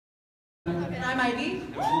And I'm Ivy.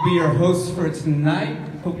 We'll be your hosts for tonight.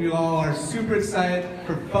 Hope you all are super excited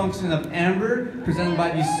for Function of Amber, presented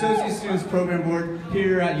by the Associate Students Program Board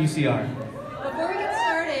here at UCR. Before we get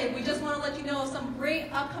started, we just want to let you know of some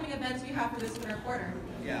great upcoming events we have for this winter quarter.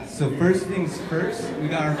 Yeah, so first things first, we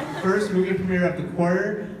got our first movie premiere of the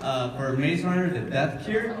quarter for Maze Runner, The Death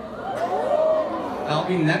Cure. That'll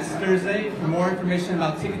be next Thursday. For more information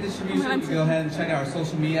about ticket distribution, you can go ahead and check out our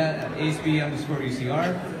social media at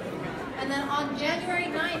ASB_UCR. And then on January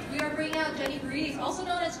 9th, we are bringing out Jenny Breeze, also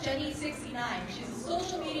known as Jenny69. She's a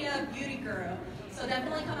social media beauty guru. So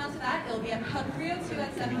definitely come out to that. It'll be at Hub 302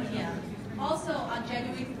 at 7 p.m. Also on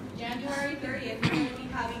January 30th, we're going to be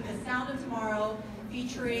having The Sound of Tomorrow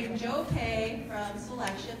featuring Joe Kay from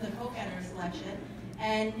Selection, the co-founder Selection.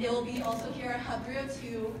 And it will be also here at Hub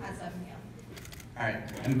 302 at 7 p.m. Alright,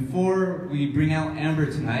 and before we bring out Amber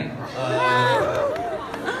tonight,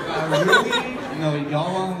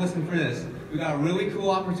 y'all want to listen for this. We got a really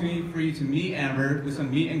cool opportunity for you to meet Amber with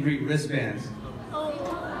some meet and greet wristbands. Alright,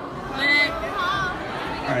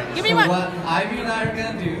 so what Ivy and I are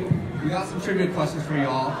going to do, we got some trivia questions for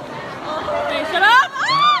y'all. Hey, shut up!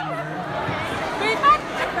 Wait,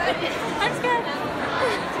 I'm scared.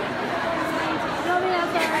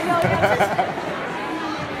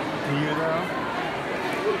 Do you though?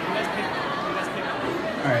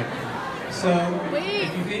 Alright, so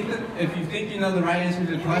if you think you know the right answer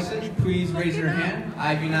to the question, please raise your hand.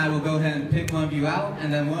 Ivy and I will go ahead and pick one of you out,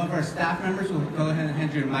 and then one of our staff members will go ahead and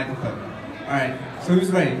hand you a microphone. Alright, so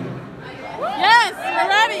who's ready? Yes, we're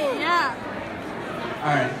ready, yeah.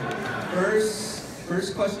 Alright,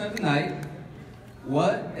 first question of the night.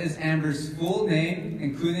 What is Amber's full name,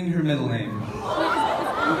 including her middle name?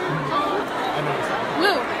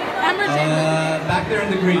 Blue. Amber James. Back there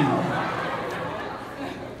in the green.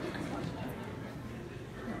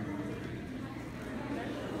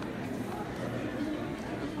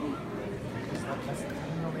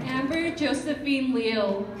 Amber Josephine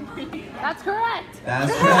Leo. That's correct.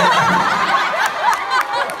 That's correct.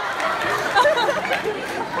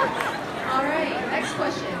 All right, next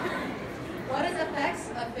question. What is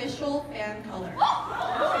FX's official fan color?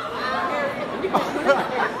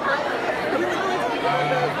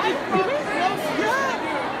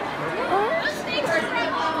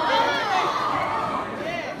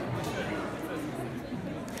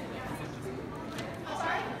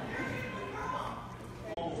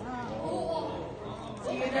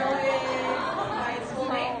 Do you know it by its full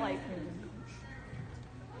name?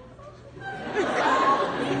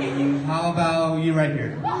 How about you right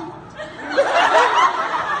here?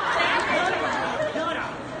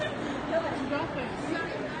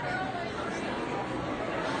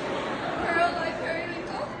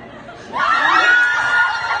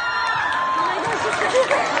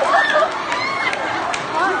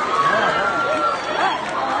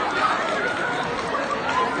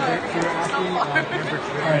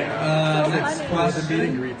 Next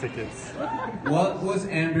question. Tickets. What was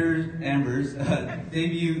Amber's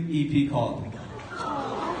debut EP called?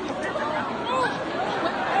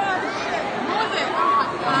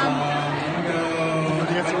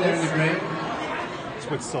 It's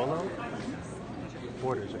with Solo?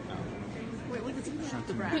 Borders right now.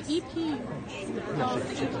 The EP.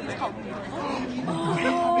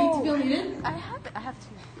 To go in? I have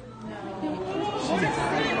two.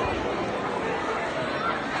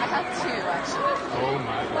 I have two, actually. Oh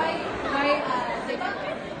my god.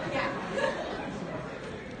 Yeah.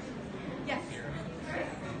 Yes.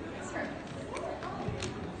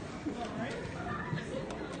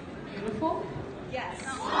 Beautiful? Yes.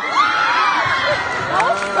 That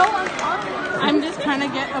was so uncommon. I'm just trying to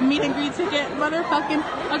get a meet and greet ticket, motherfucking.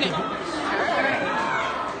 Okay. Alright.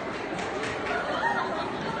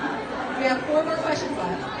 We have 4 more questions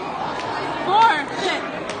left. 4. Shit.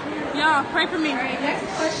 Yeah, pray for me. Alright, next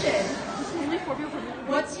question.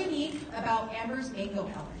 What's unique about Amber's mango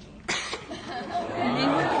allergy?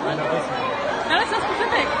 That is so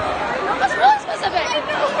specific. That's really specific.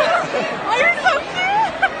 Oh, you're so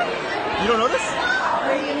cute. You don't know this?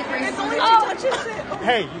 Are you gonna bring some?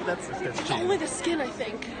 Hey, that's cheating. Only the skin, I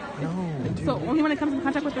think. No, dude. So only when it comes in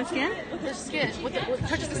contact with their skin? With the skin. With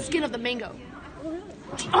touches the skin of the mango.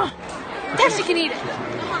 Then she can eat it.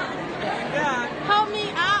 Help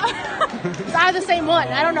me out. It's either the same one.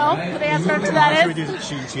 I don't know. But the answer to that Should we is.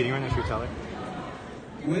 do cheating right now? Should we tell her?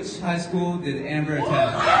 Which high school did Amber attend?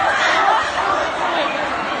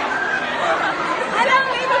 I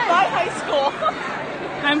don't even buy high school.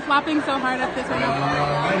 I'm flopping so hard at this right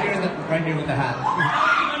now. Right here with the hat.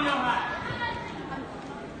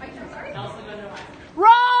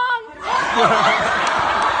 Wrong!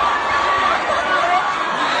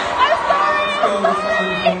 I'm sorry.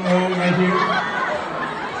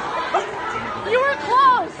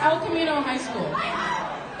 High School.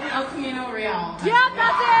 El Camino Real. Yeah,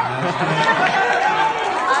 that's it.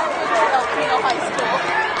 I went to El Camino High School.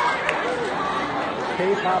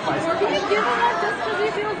 K-pop high school. Can you give him one just because he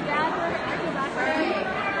feels bad for acting back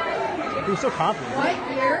there? He was so confident. What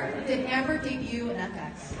year did Amber debut in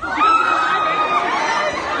FX?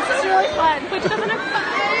 This is really fun. Which doesn't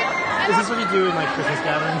have Is this what you do in like Christmas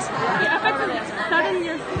gatherings? Yeah, FX is 7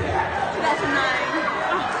 years. 2009.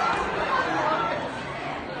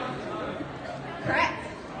 Correct.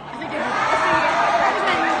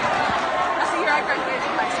 That's the year I graduated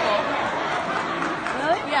from high school.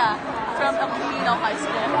 Really? Yeah, from El Camino High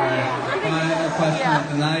School. Final question of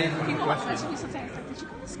the night. People want to mention you something. Did you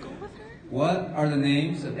go to school with her? What are the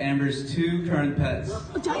names of Amber's 2 current pets? Jack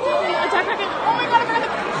Tuckin. Oh my god, I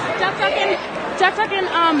forgot the Jack Tuckin.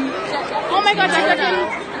 Oh my god, Jack Tuckin.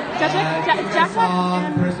 Jack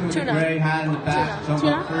Tuckin. Person with Tuna. the gray hat in the back. Jump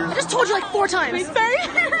Tuna? up I first. just told you like 4 times. Wait, sorry.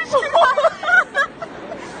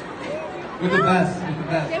 With the vest. With the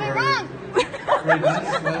vest. Get it Or wrong. Gray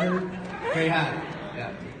vest, sweater, gray hat.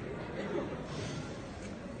 Yeah.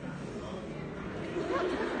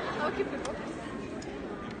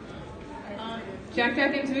 Jack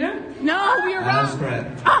and Tuna? No, we are That's wrong.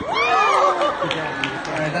 correct.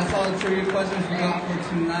 Ah. Alright, that's all the trivia questions we got for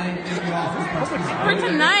tonight. Thank you all for For participating.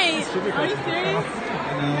 tonight? Are you serious?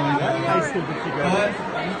 What High school did you go to?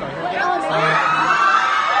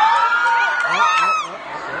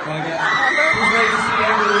 Who's ready to see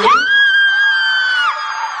Amber Lou?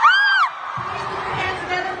 Hands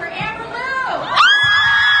together for Amber Lou.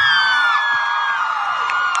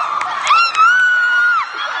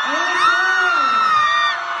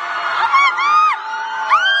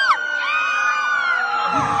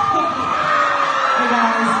 Hey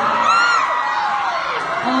guys.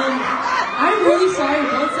 I'm really sorry.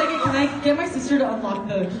 1 second. Can I get my sister to unlock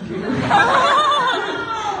the computer?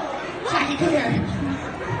 Jackie, come here.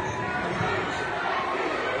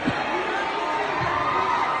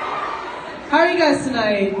 How are you guys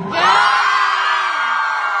tonight?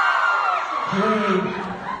 Great.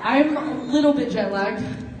 I'm a little bit jet lagged,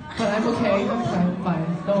 but I'm okay. I'm fine.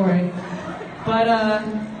 Don't worry. But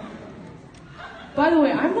by the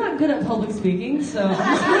way, I'm not good at public speaking, so I'm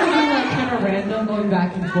just gonna be like kind of random, going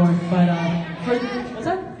back and forth. But what's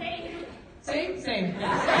that? Same.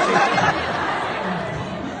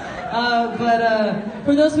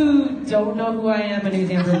 For those who don't know who I am, my name is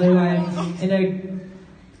Amber Lou. I'm in a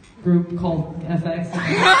group called FX.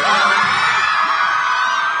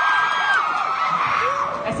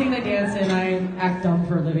 I sing, I dance, and I act dumb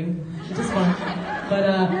for a living, which is fun. But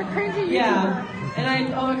You're a cringy yeah, and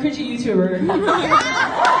I'm a cringy YouTuber.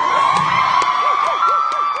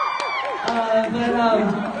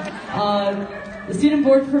 The student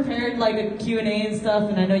board prepared like a Q&A and stuff,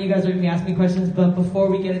 and I know you guys are going to be asking me questions, but before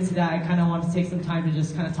we get into that, I kind of want to take some time to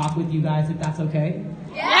just kind of talk with you guys, if that's okay.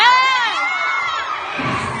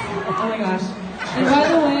 Oh my gosh. And by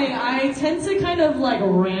the way, I tend to kind of like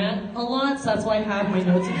rant a lot, so that's why I have my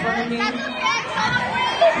notes in front of me.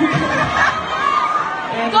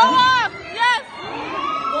 And, Go up! Yes!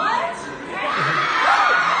 What?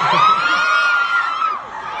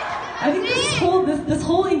 I think this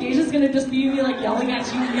whole engagement is gonna just be me like yelling at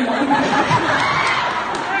you, yelling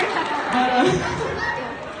but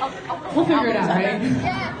we'll figure it out, right?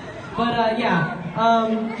 But yeah.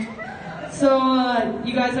 So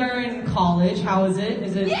you guys are in college. How is it?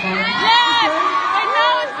 Is it fun? Yes! I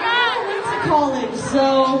know it's fun! I went to college, so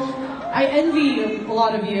I envy a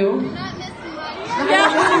lot of you. Not missing much.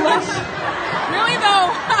 Not really much. Really though?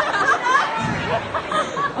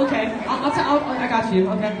 Okay, I got you.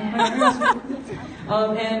 Okay.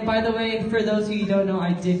 And by the way, for those of you who don't know,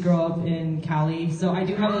 I did grow up in Cali, so I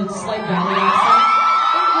do have a slight Valley accent.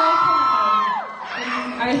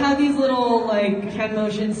 I have these little like hand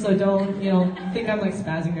motions, so don't think I'm like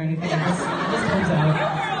spazzing or anything. It just comes out.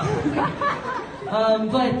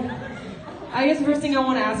 But I guess the first thing I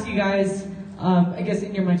want to ask you guys, I guess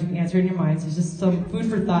in your minds you can answer in your minds, is just some food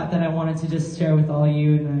for thought that I wanted to just share with all of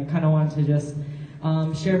you, and I kind of wanted to just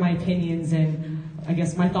share my opinions and I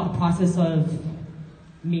guess my thought process of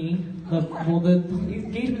me. The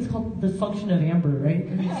engagement's called the function of Amber, right?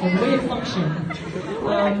 So the way it functions.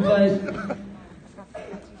 But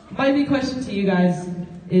my big question to you guys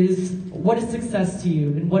is, what is success to you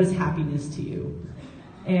and what is happiness to you?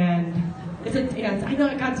 And it's a dance. I know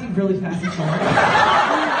it got to you really fast and far.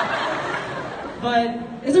 But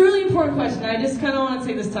it's a really important question. I just kind of want to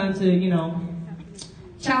take this time to,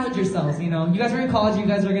 challenge yourselves. You guys are in college. You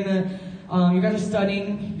guys are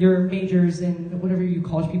studying your majors in whatever you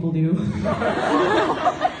college people do.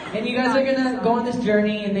 And you guys are gonna go on this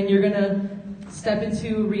journey, and then you're gonna step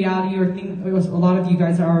into reality, or think a lot of you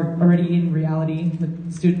guys are already in reality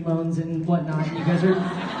with student loans and whatnot. You guys are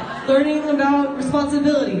learning about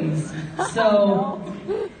responsibilities. So,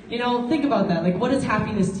 think about that. Like, what is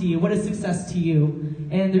happiness to you? What is success to you?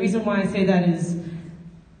 And the reason why I say that is,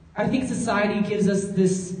 I think society gives us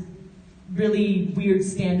this really weird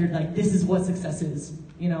standard, like, this is what success is,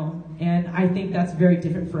 And I think that's very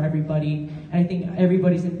different for everybody. And I think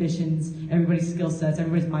everybody's ambitions, everybody's skill sets,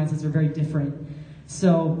 everybody's mindsets are very different.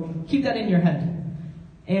 So keep that in your head.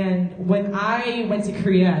 And when I went to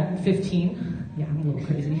Korea at 15, yeah, I'm a little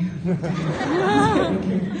crazy.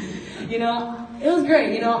 It was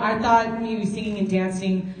great. I thought maybe singing and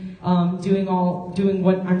dancing, doing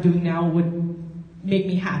what I'm doing now would make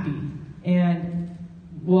me happy. And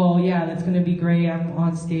well, yeah, that's going to be great. I'm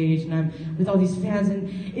on stage and I'm with all these fans, and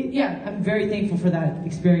I'm very thankful for that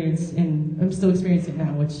experience, and I'm still experiencing it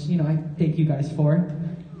now, which, I thank you guys for.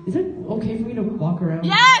 Is it okay for me to walk around?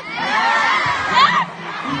 Yes! Yes!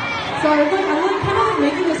 Sorry, I'm kind of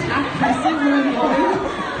making this half pressing when I'm going.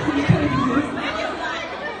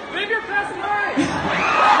 Leave your press line!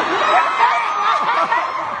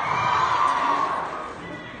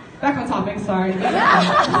 Back on topic, sorry.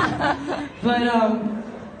 But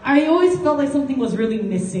I always felt like something was really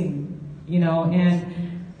missing, and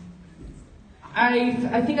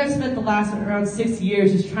I think I've spent the last around 6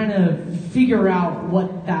 years just trying to figure out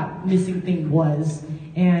what that missing thing was.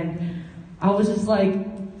 And I was just like,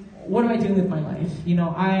 what am I doing with my life?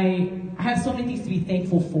 I have so many things to be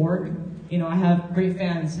thankful for. I have great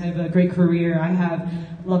fans, I have a great career, I have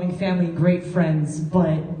loving family, great friends,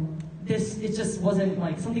 but it just wasn't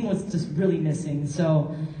like, something was just really missing.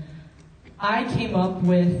 So I came up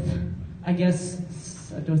with, I guess,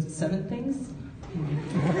 7 things?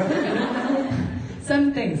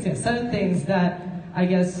 7 things, yeah, 7 things that I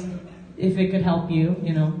guess, if it could help you,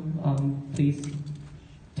 please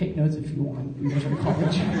take notes if you want. You guys are in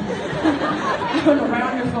college. I don't know, write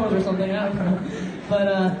on your phone or something, I don't know. But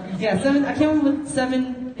I came up with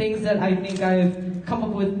 7 things that I think I've come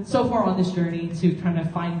up with so far on this journey to try to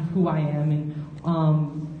find who I am and,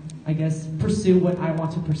 I guess, pursue what I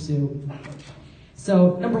want to pursue.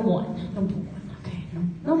 So, number one, okay,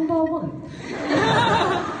 number one.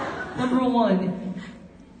 Number one,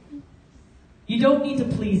 you don't need to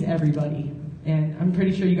please everybody. And I'm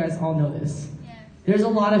pretty sure you guys all know this. Yeah. There's a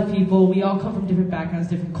lot of people, we all come from different backgrounds,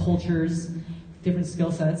 different cultures, different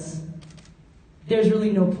skill sets. There's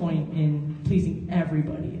really no point in pleasing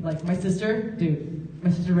everybody. Like my sister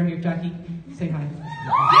right here, Jackie, say hi.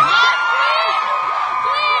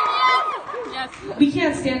 Yes. We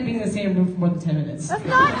can't stand being in the same room for more than 10 minutes. That's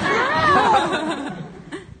not true!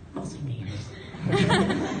 Mostly me.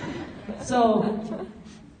 So,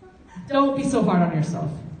 don't be so hard on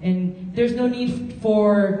yourself. And there's no need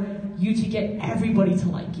for you to get everybody to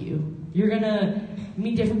like you. You're gonna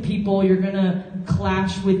meet different people, you're gonna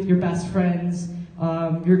clash with your best friends,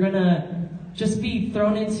 you're gonna just be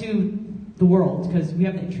thrown into the world, because we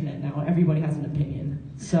have the internet now, everybody has an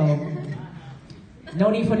opinion. So, no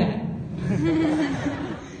need for that.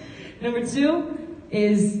 Number 2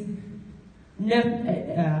 is,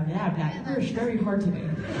 English very hard today.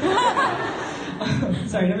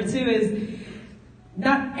 Sorry, number 2 is,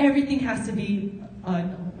 not everything has to be, oh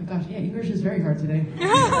my gosh, yeah, English is very hard today.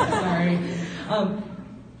 Sorry.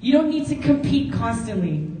 You don't need to compete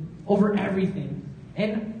constantly over everything.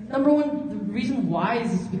 And number 1, the reason why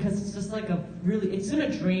is because it's just like it's gonna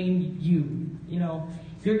drain you,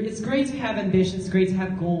 It's great to have ambitions, great to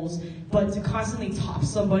have goals, but to constantly top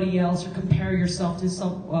somebody else or compare yourself to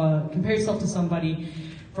somebody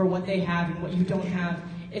for what they have and what you don't have,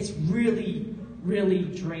 it's really, really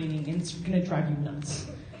draining, and it's gonna drive you nuts.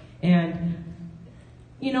 And,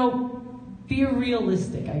 be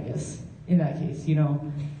realistic, I guess, in that case,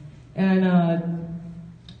 And,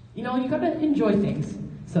 you gotta enjoy things.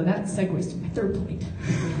 So that segues to my 3rd point,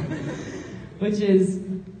 which is,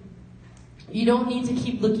 you don't need to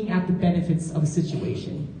keep looking at the benefits of a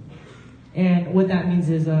situation. And what that means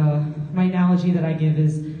is, my analogy that I give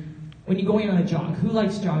is, when you're going on a jog, who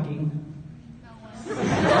likes jogging? Why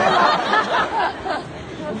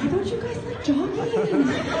don't you guys like jogging?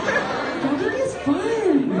 Jogging is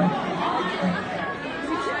fun.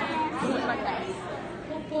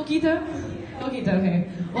 Poquito? Poquito, okay.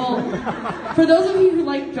 Well, for those of you who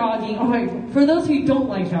like jogging, for those who don't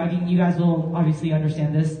like jogging, you guys will obviously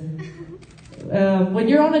understand this. When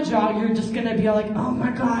you're on a jog, you're just gonna be like, oh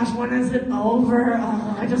my gosh, when is it over?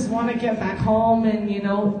 Oh, I just want to get back home and,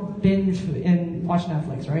 binge and watch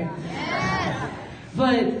Netflix, right? Yeah.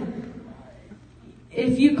 But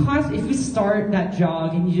if you start that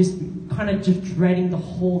jog and you just kind of just dreading the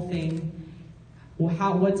whole thing,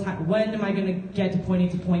 when am I going to get to point A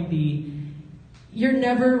to point B? You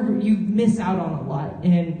miss out on a lot.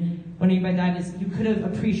 And what I mean by that is you could have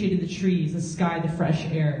appreciated the trees, the sky, the fresh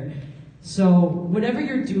air. So whatever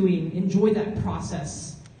you're doing, enjoy that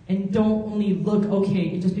process. And don't only look,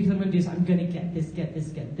 okay, just because I'm going to do this, I'm going to get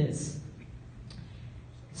this.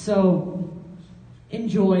 So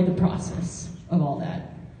enjoy the process of all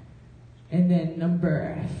that. And then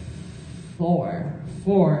number four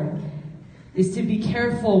is to be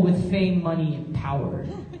careful with fame, money, and power.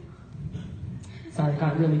 Sorry,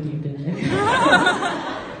 got really deep, didn't it?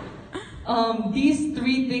 These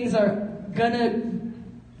three things are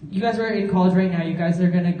you guys are in college right now, you guys are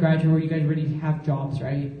gonna graduate, you guys already have jobs,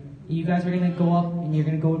 right? You guys are gonna go up and you're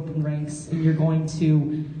gonna go up in ranks and you're going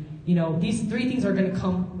to, these three things are gonna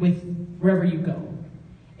come with wherever you go.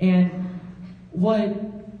 And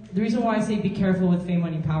the reason why I say be careful with fame,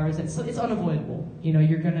 money, and power is that it's unavoidable.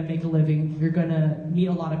 You're gonna make a living, you're gonna meet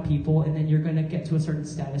a lot of people, and then you're gonna get to a certain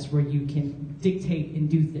status where you can dictate and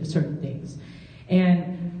do certain things.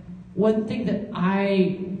 And one thing that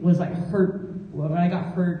I was hurt when I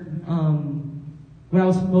got hurt, what I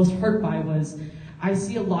was most hurt by was I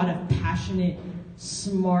see a lot of passionate,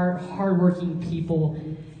 smart, hardworking people,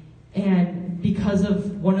 and because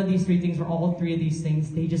of one of these three things, or all three of these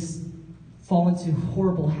things, they just fall into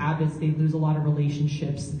horrible habits. They lose a lot of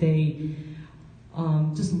relationships. They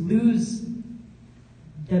just lose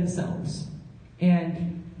themselves.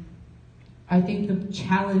 And I think the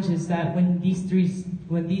challenge is that when these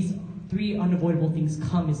three unavoidable things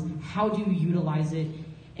come, is how do you utilize it,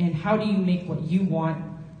 and how do you make what you want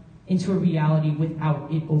into a reality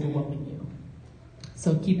without it overwhelming you?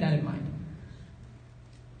 So keep that in mind.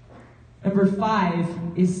 Number 5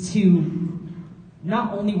 is to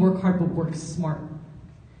not only work hard, but work smart.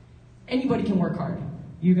 Anybody can work hard.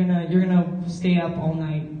 You're gonna stay up all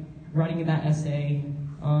night writing that essay,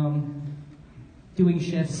 doing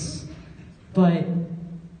shifts, but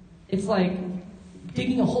it's like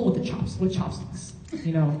digging a hole with chopsticks.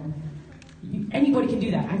 Anybody can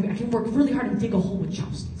do that. I can work really hard and dig a hole with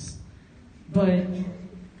chopsticks, but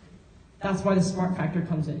that's why the smart factor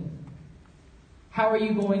comes in. How are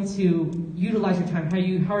you going to utilize your time?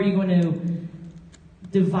 How are you going to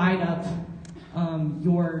divide up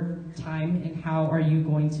your time, and how are you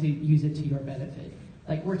going to use it to your benefit?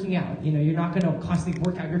 Like working out, you're not going to constantly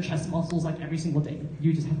work out your chest muscles like every single day.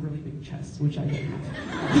 You just have really big chests, which I don't have.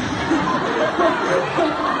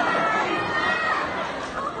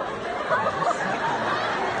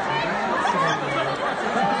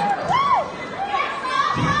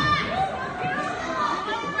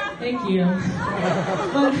 Thank you.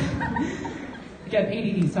 But again,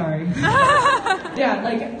 ADD, sorry. Yeah,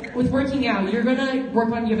 like with working out, you're gonna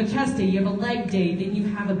work on, you have a chest day, you have a leg day, then you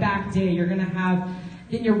have a back day, you're gonna have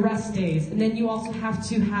then your rest days, and then you also have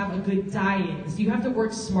to have a good diet. So you have to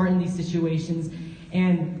work smart in these situations,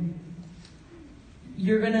 and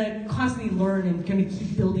you're gonna constantly learn and gonna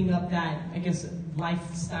keep building up that, I guess,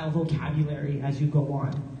 lifestyle vocabulary as you go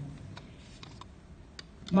on.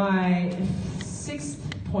 My 6th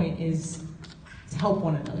point is to help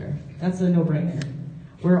one another. That's a no-brainer.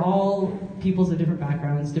 We're all peoples of different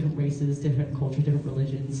backgrounds, different races, different cultures, different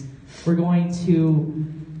religions.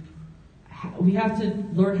 We have to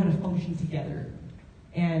learn how to function together.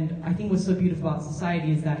 And I think what's so beautiful about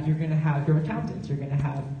society is that you're going to have your accountants, you're going to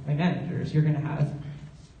have my managers, you're going to have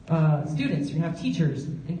students, you're going to have teachers,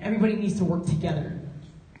 and everybody needs to work together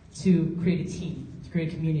to create a team, to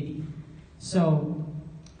create a community. So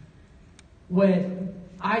what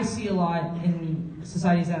I see a lot in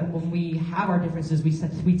society is that when we have our differences, we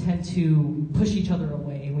tend to push each other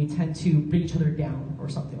away, and we tend to bring each other down or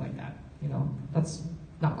something like that. That's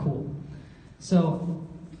not cool. So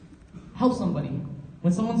help somebody.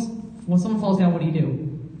 When someone falls down, what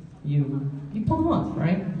do? You pull them up,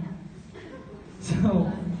 right?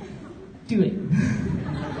 So do it.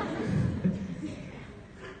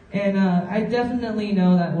 And I definitely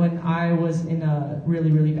know that when I was in a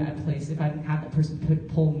really, really bad place, if I didn't have that person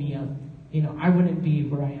pull me up, I wouldn't be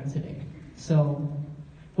where I am today. So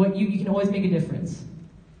you can always make a difference.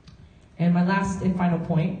 And my last and final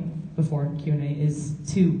point before Q&A is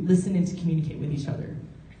to listen and to communicate with each other.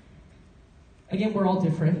 Again, we're all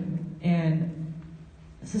different, and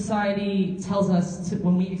society tells us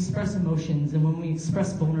when we express emotions and when we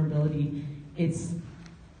express vulnerability, it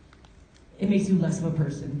makes you less of a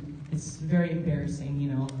person. It's very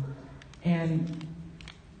embarrassing, And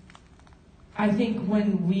I think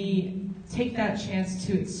when we take that chance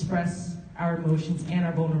to express our emotions and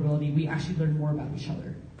our vulnerability, we actually learn more about each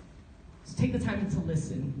other. So take the time to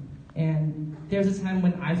listen. And there's a time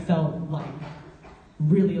when I felt like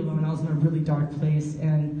really alone. I was in a really dark place,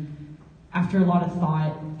 and after a lot of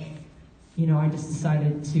thought, you know, I just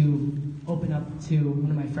decided to open up to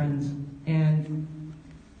one of my friends, and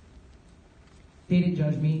they didn't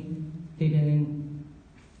judge me. They didn't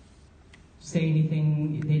say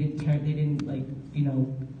anything. They didn't care. They didn't, like, you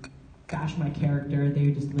know, bash my character.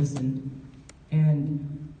 They just listened.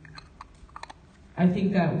 And I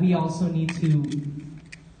think that we also need to,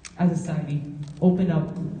 as a society, open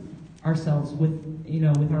up ourselves with, you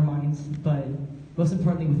know, with our minds, but most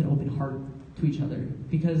importantly with an open heart to each other,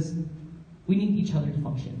 because we need each other to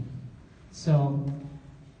function. So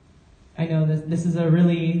I know that this is a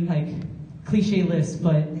really, like, cliche list,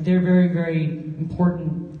 but they're very, very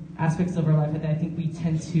important aspects of our life that I think we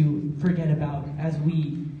tend to forget about as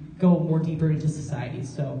we go more deeper into society.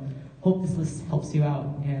 So hope this list helps you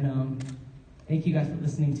out, and thank you guys for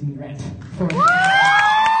listening to me rant.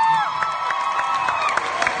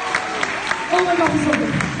 Oh my God, it's so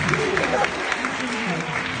good.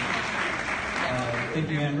 Thank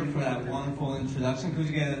you, Amber, for that wonderful introduction. Could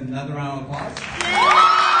you get another round of applause?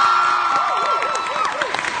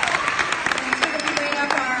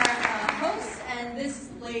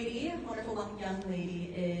 Young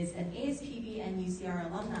lady is an ASPB and UCR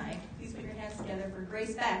alumni. Please put your hands together for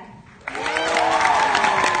Grace Beck. Hi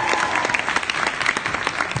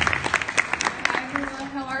everyone,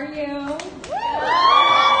 how are you?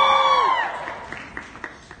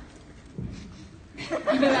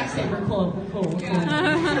 You've been backstage, we're cool.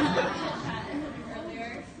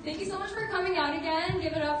 Thank you so much for coming out again.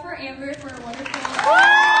 Give it up for Amber for a wonderful.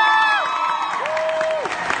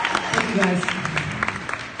 Thank you guys.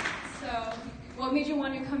 What made you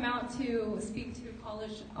want to come out to speak to a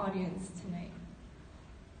college audience tonight?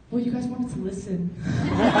 Well, you guys wanted to listen.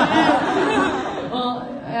 Well,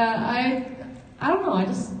 I don't know. I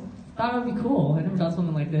just thought it would be cool. I never done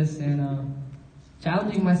something like this, and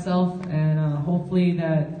challenging myself, and hopefully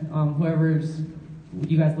that whoever's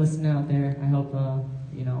you guys listening out there, I hope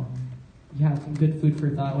you know, you have some good food for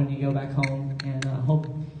thought when you go back home, and hope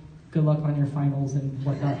good luck on your finals and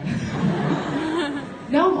whatnot.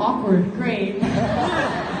 Now I'm awkward. Great.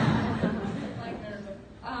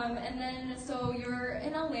 And then, so you're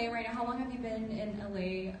in LA right now. How long have you been in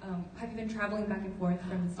LA? Have you been traveling back and forth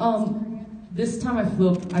from the States to Korea? This time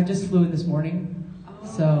I just flew in this morning.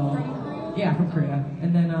 So, from Korea? Yeah, from Korea.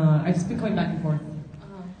 And then I just been coming back and forth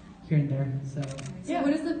here and there. So, yeah.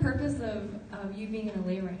 What is the purpose of you being in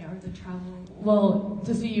LA right now, or the travel? Well,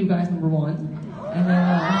 to see you guys, number one. And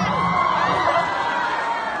then,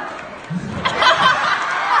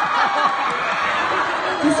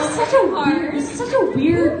 This is such a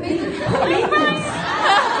weird. Who made this?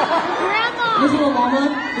 Grandma. This little llama.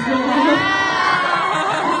 This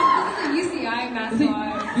is a UCI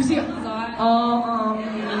mascot. UCI.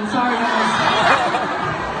 Sorry guys.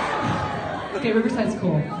 Okay, Riverside's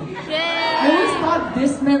cool. I always thought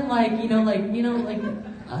this meant like, what do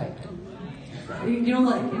you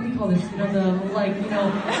call this?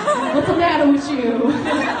 What's the matter with you?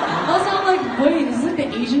 I was all like, wait, this is like the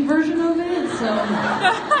Asian version of it? So,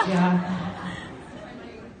 yeah.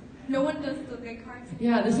 No one does the big cards.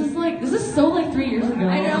 Yeah, this is so like 3 years ago.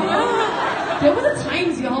 I know. There were the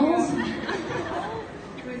times, y'all.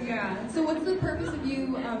 But yeah. So what's the purpose of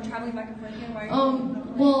you traveling back and forth again? Why are you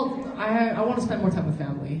Well, I want to spend more time with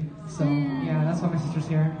family. So, yeah, that's why my sister's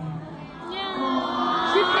here.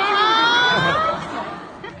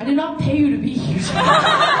 I did not pay you to be here.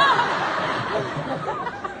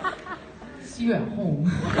 See you at home. Do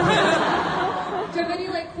you have any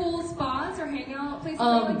like cool spots or hangout places you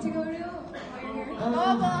like to go to while you're here?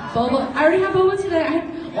 Boba. I already had boba today.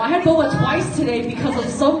 I had boba twice today because of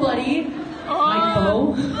somebody. Like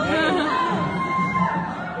Bo.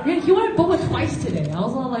 Yeah, he wanted boba twice today. I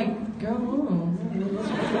was all like, girl,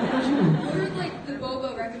 what's you? What are like the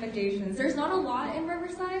boba recommendations? There's not a lot in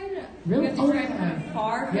Riverside. Really? You have to drive kind of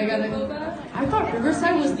far for boba. I thought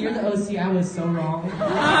Riverside was near the OC. I was so wrong.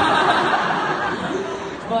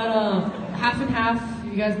 But half and half.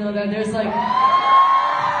 You guys know that there's like.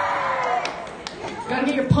 You gotta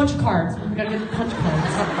get your punch cards. You gotta get the punch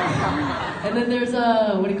cards. And then there's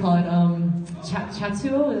what do you call it?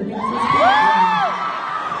 Chatsuo? I think it's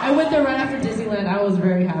I went there right after Disneyland. I was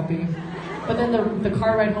very happy. But then the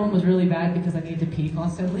car ride home was really bad because I needed to pee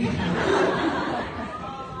constantly.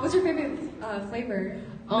 What's your favorite flavor?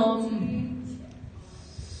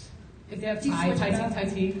 If they have Thai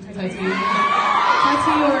tea,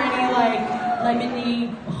 or any like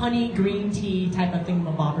lemony, honey, green tea type of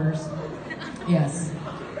thingamabobbers. Yes.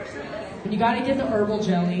 And you gotta get the herbal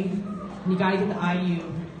jelly, and you gotta get the IU.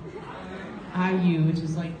 IU, which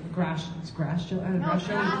is like grass jelly, grass jelly,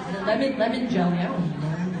 lemon jelly. I don't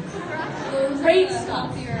know. Those Great are the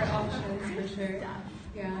stuff. healthier options for sure.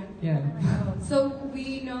 Yeah. Yeah. So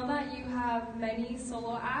we know that you have many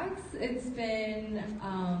solo acts. It's been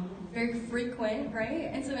very frequent, right?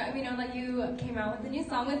 And so we know that you came out with a new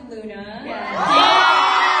song with Luna.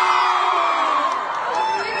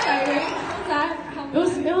 Exciting. How's that?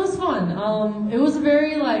 It was fun. It was a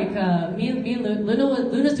very like me and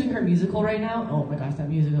Luna's doing her musical right now. Oh my gosh, that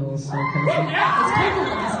musical is so crazy. It's called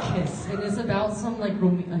The Last Kiss, and it's about some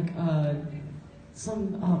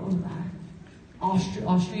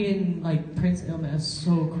Austrian like prince. Oh man, it's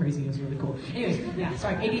so crazy. It was really cool. Anyways, yeah,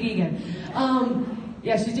 sorry, ADD again.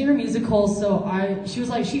 Yeah, she's doing her musical, so she was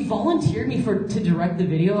like, she volunteered me to direct the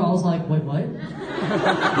video. I was like, wait, what?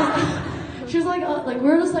 She was like we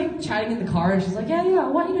were just like chatting in the car, and she's like, yeah, I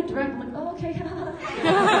want you to direct. I'm like, oh, okay.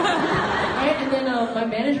 Right? And then my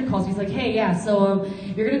manager calls me. He's like, hey, yeah, so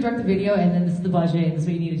you're gonna direct the video, and then this is the budget, and this is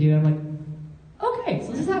what you need to do. And I'm like, okay,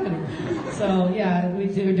 so this is happening. So yeah, we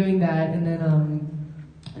were doing that, and then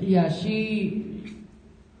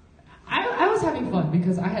I was having fun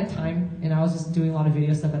because I had time, and I was just doing a lot of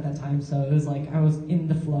video stuff at that time. So it was like I was in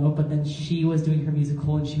the flow. But then she was doing her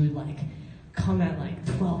musical, and she would like come at like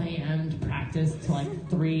 12 a.m. to practice to like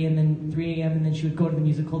 3, and then 3 a.m. and then she would go to the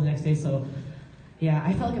musical the next day. So yeah,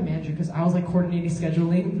 I felt like a manager because I was like coordinating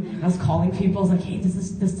scheduling. I was calling people. I was like, hey, does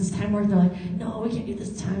this time work? They're like, no, we can't do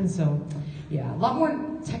this time. So yeah, a lot more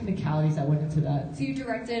technicalities that went into that. So you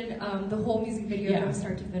directed the whole music video from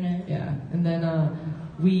start to finish. Yeah, and then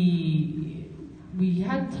we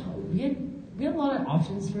had a lot of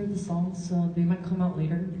options for the songs, so they might come out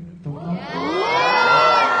later. Don't know.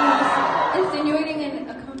 Insinuating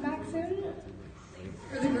a comeback soon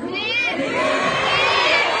for the group.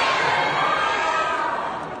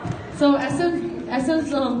 So SM's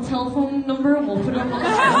telephone number, we'll put it up on the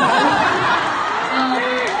screen.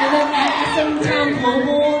 And then at SM Town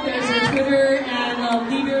Global, there's a Twitter and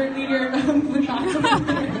leader thoughts on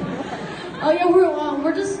there. Oh yeah,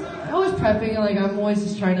 we're just always prepping. Like I'm always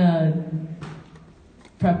just trying to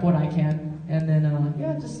prep what I can, and then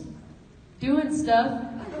just doing stuff.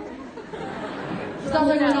 It's not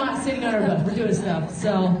like we're not sitting on our butt. We're doing stuff.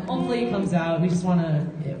 So hopefully it comes out. We just want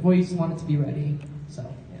it to be ready. So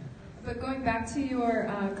yeah. But going back to your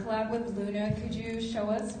collab with Luna, could you show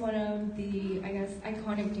us one of the, I guess,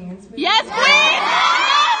 iconic dance moves? Yes, please!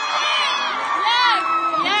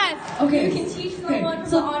 Yes! Okay. You can teach someone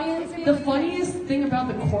from the audience. The funniest thing about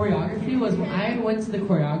the choreography was when I went to the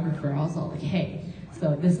choreographer, I was all like, hey,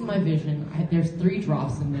 so this is my vision. There's 3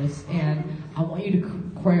 drops in this, and I want you to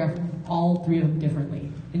choreograph all 3 of them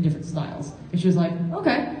differently, in different styles. And she was like,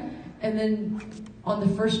 okay. And then on the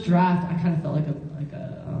first draft, I kind of felt like a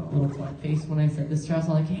little flat face when I said this to her. I was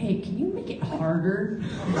like, hey, can you make it harder?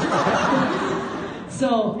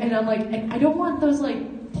 And I'm like, I don't want those like,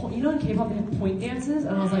 you know in K-pop they have point dances?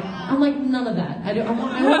 And I'm like, none of that. I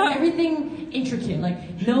want everything intricate,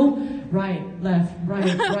 like no right, left, right,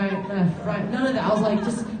 left, right, none of that. I was like,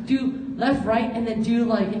 just do left, right, and then do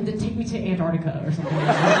like, and then take me to Antarctica or something like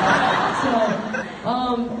that. So,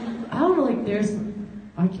 I don't know, like there's,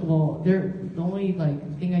 the only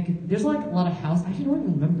like thing I could, there's like a lot of house, I don't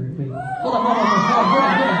even remember it. Wait, hold on.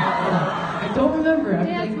 I don't remember.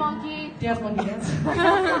 Dance monkey. Dance monkey dance.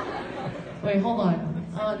 Wait, hold on.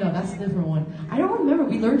 No, that's a different one. I don't remember.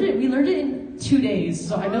 We learned it in 2 days,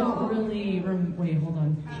 so I don't really wait, hold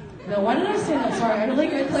on. No, why did I say that? Sorry, I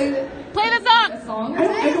played it. Play the song. I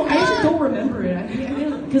actually don't remember it.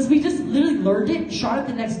 Because we just literally learned it, shot it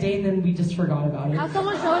the next day, and then we just forgot about it. Have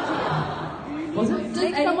someone show it to you. Was it?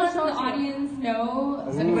 Does anyone from the audience know?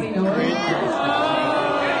 Does anybody know it?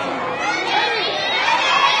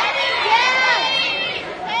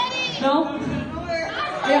 No?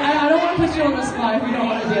 Yeah, I don't want to put you on the spot if you don't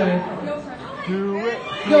want to do it. Do it.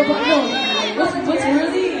 No. What's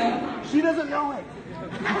really? She doesn't know it.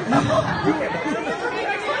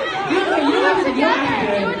 You don't have to do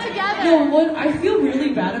it. No, what I feel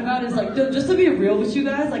really bad about is like, just to be real with you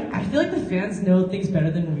guys, like I feel like the fans know things better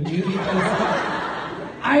than we do because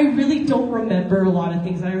I really don't remember a lot of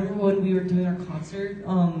things. I remember when we were doing our concert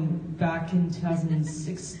back in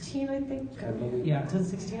 2016, I think. Yeah,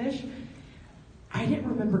 2016-ish. I didn't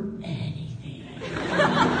remember anything.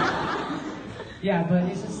 Yeah, but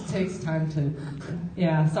it just takes time to...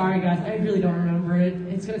 Yeah, sorry guys, I really don't remember it.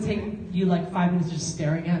 It's gonna take you like 5 minutes just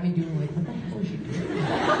staring at me doing like, what the hell is she doing?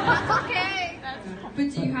 Okay. But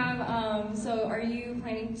do you have, so are you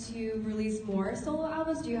planning to release more solo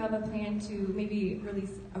albums? Do you have a plan to maybe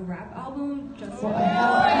release a rap album? Well,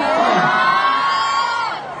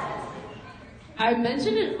 I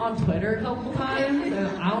mentioned it on Twitter a couple times, and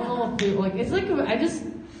I don't know if like it's like I just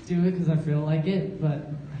do it because I feel like it. But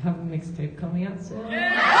I have a mixtape coming out soon.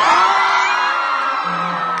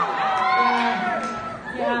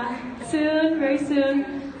 Yeah, soon, very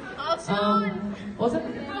soon. How soon? What was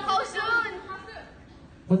it? How soon?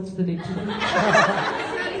 What's the date today?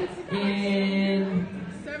 In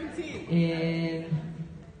 17. in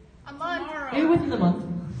A month. maybe within the month.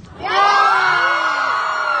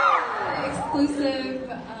 Exclusive.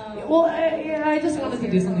 Well, I just wanted to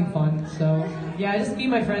do something fun, so yeah, just me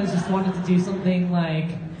and my friends just wanted to do something like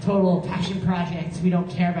total passion project. We don't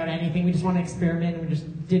care about anything. We just want to experiment, and we just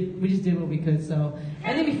did what we could. So,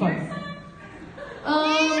 and it'd be fun. A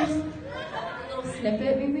little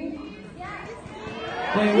snippet, maybe.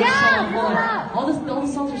 Wait, which song? Hold on. All the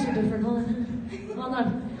songs are so different. Hold on.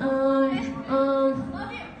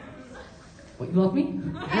 What, you love me?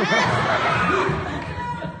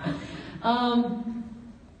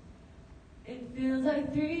 It feels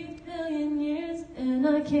like 3 billion years, and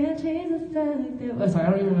I can't change the fact that. Oh, sorry, I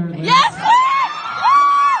don't even remember the lyrics. Yes!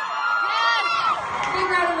 Big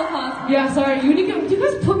round of applause. Yeah, sorry. You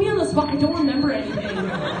guys put me on the spot. I don't remember anything.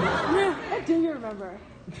 I do remember.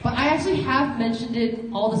 But I actually have mentioned it,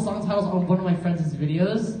 all the song titles, on one of my friends'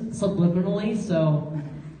 videos, subliminally, so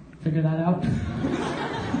figure that out.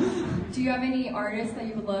 Do you have any artists that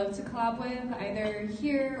you would love to collab with, either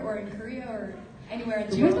here or in Korea or anywhere in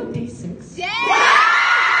the Do you guys world? know Day 6? Yeah!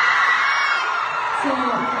 So,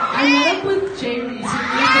 I met up with Jay recently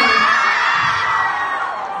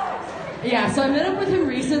I met up with him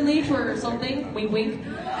recently for something, wink wink,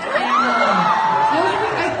 and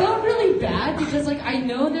I felt really bad because like I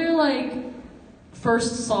know their like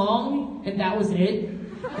first song and that was it,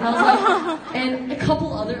 and I was like, and a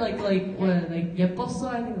couple other like Yeposo,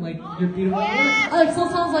 I think like You're Beautiful, like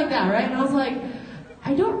some songs like that, right? And I was like,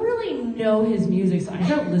 I don't really know his music, so I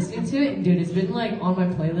started listening to it, and dude, it's been like on my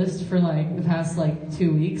playlist for like the past like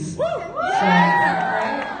 2 weeks. So,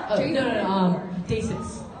 Day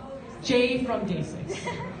 6. Jay from Day 6.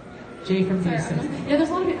 Jay from Day 6. Yeah, there's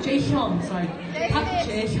a lot of it. Jay Hyung, sorry. Jay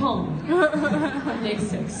Hyung from Day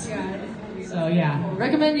 6. So yeah,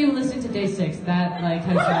 recommend you listen to Day 6. That like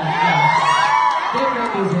has they have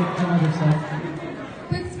great music and other stuff.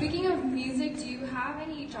 But speaking of music, do you have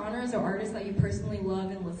any genres or artists that you personally love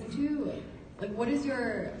and listen to? Like, what is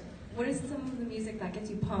some of the music that gets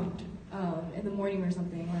you pumped in the morning or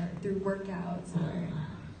something, or through workouts or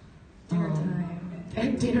dinner time?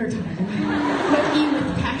 At dinner time. Eat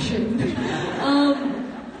with passion.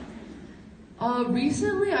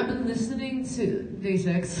 Recently I've been listening to Day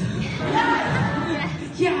 6.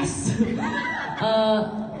 Yes!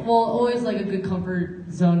 Well, always like a good comfort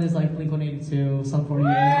zone is like Blink-182, Sum 48.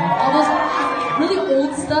 Like, all those really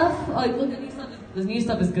old stuff. Like, look, the new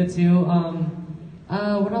stuff is good too.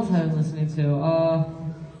 What else have I been listening to?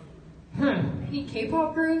 Any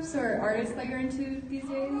K-pop groups or artists that you're into these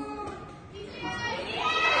days?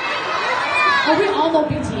 Oh, we all know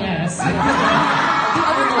BTS.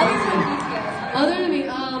 Other than me,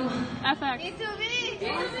 FX.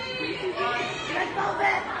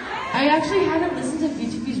 I actually haven't listened to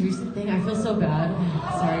B2B's recent thing. I feel so bad.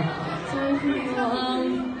 Sorry for you.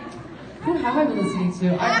 Who have I been listening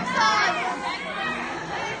to?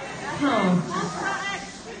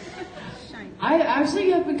 I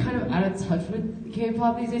actually have been kind of out of touch with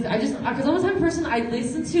K-pop these days. Because I'm the type of person, I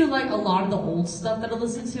listen to like a lot of the old stuff that I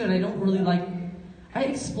listen to, and I don't really like, I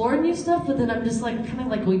explore new stuff, but then I'm just like kind of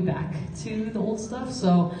like going back to the old stuff.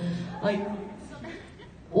 So like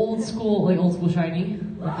old school Shiny.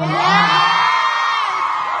 I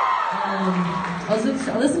was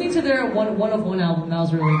listening to their one of one album. That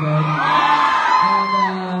was really good.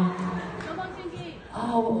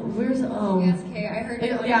 And DBSK, I heard it.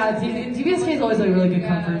 Yeah, DBSK is always like a really good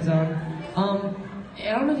comfort zone. I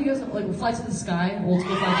don't know if you guys like Fly to the Sky, old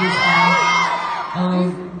school Fly to the Sky.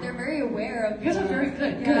 They're very aware of. You guys are very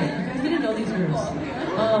good. Good. You guys didn't know these groups.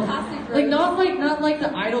 Classic Like groups. not like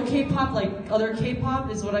the idol K-pop, like other K-pop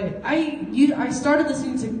is what I started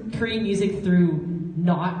listening to Korean music through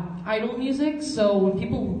not idol music. So when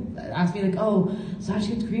people ask me like, oh, so how'd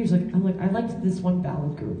you get to Korean music? I'm like, I liked this one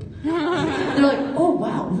ballad group. And they're like, oh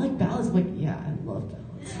wow, you like ballads? I'm like, yeah, I love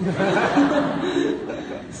ballads.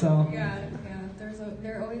 So. Yeah.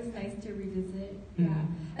 They're always nice to revisit. Yeah.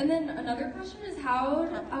 And then another question is how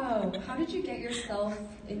did you get yourself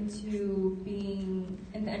into being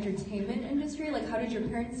in the entertainment industry? Like, how did your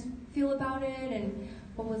parents feel about it, and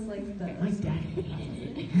what was like the? My dad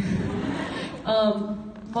hated it.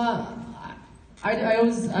 I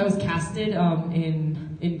was casted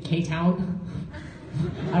in K-Town.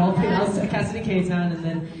 I was casted in K-Town, and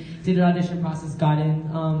then did an audition process, got in.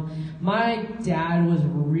 My dad was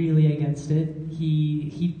really against it.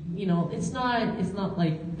 He, you know, it's not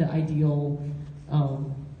like the ideal,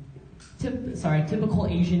 typical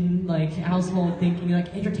Asian like household thinking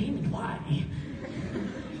like entertainment. Why?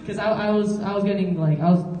 Because I was getting like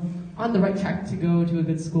I was on the right track to go to a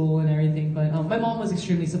good school and everything, but my mom was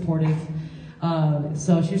extremely supportive.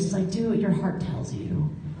 So she was just like, do what your heart tells you.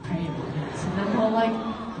 Right? And I'm all like,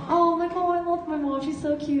 oh my god, I love my mom. She's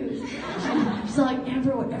so cute. She's like,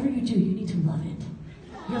 Amber, whatever you do, you need to love it.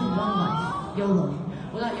 You have one life. YOLO.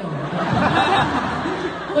 Well, not YOLO.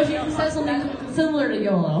 But she says something similar to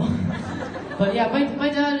YOLO. But yeah, my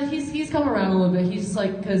dad, he's come around a little bit. He's just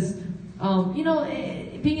like, because, you know,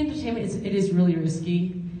 being in entertainment, it is really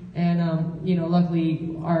risky. And, you know,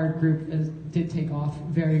 luckily our group did take off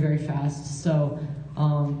very, very fast. So,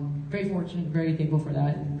 very fortunate, very thankful for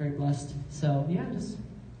that, and very blessed. So, yeah, just...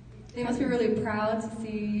 They must be really proud to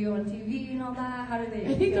see you on TV and all that. How do they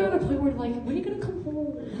I think feel? they're at a point where like, when are you going to come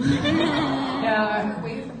home? You're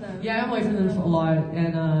away from them. Yeah, I'm away from them a lot.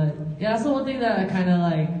 And, yeah, that's the one thing that I kind of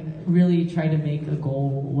like really tried to make a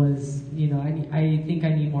goal was, you know, I think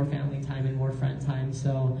I need more family time and more friend time.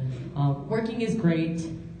 So, working is great.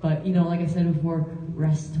 But, you know, like I said before,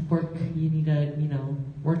 rest, work, you need to, you know,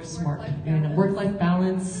 work smart. And work-life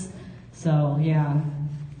balance. So, yeah.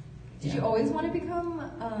 Did you always want to become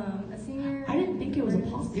a singer? I didn't think it was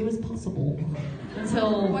possible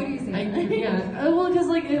until. Why do you say that? Yeah, well, because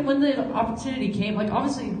like when the opportunity came, like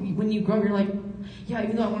obviously when you grow up, you're like, yeah,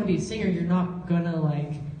 even though I want to be a singer, you're not gonna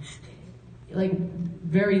like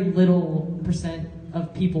very little percent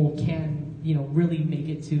of people can, you know, really make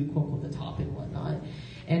it to quote unquote the top and whatnot.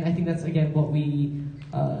 And I think that's again what we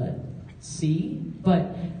see,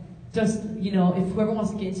 but. Just, you know, if whoever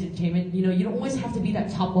wants to get into entertainment, you know, you don't always have to be that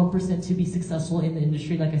top 1% to be successful in the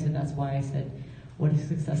industry. Like I said, that's why I said, what is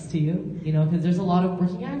success to you? You know, because there's a lot of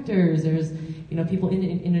working actors. There's, you know, people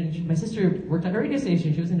in my sister worked at a radio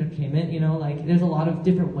station. She was in entertainment, you know, like there's a lot of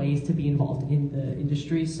different ways to be involved in the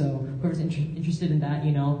industry. So whoever's interested in that,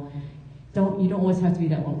 you know, you don't always have to be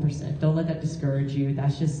that 1%. Don't let that discourage you.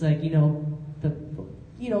 That's just like, you know, the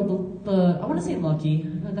I want to say lucky.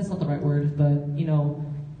 That's not the right word, but, you know,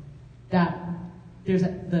 that there's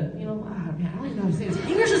you know, man, I don't even know how to say this.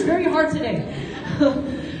 English is very hard today.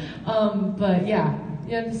 But yeah,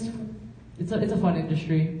 it's a fun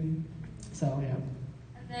industry. So yeah.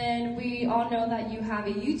 And then we all know that you have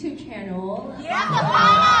a YouTube channel. Yeah!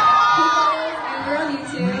 And we're on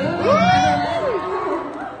YouTube.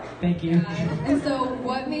 Thank you. And so,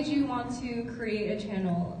 what made you want to create a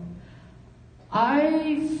channel?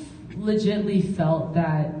 I legitimately felt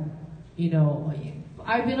that, you know,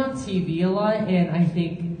 I've been on TV a lot, and I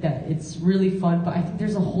think that it's really fun, but I think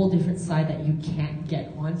there's a whole different side that you can't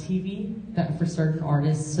get on TV that for certain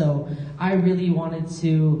artists. So I really wanted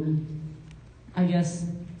to, I guess,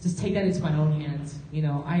 just take that into my own hands. You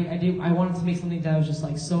know, I wanted to make something that was just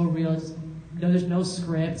like so real. Just, you know, there's no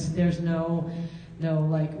script. There's no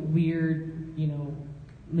like weird, you know,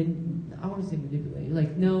 I want to say manipulated,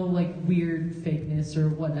 like no like weird fakeness or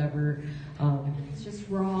whatever. It's just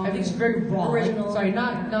raw. I think it's very raw. Original. Like, sorry,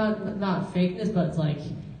 not fakeness, but it's like,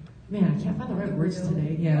 man, I can't find the right words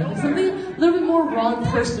today. Yeah, like something a little bit more raw and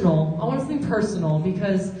personal. I want something personal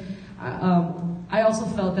because I also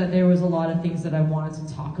felt that there was a lot of things that I wanted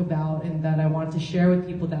to talk about and that I wanted to share with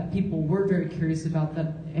people that people were very curious about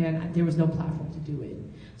them, and there was no platform to do it.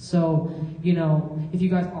 So, you know, if you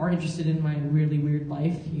guys are interested in my really weird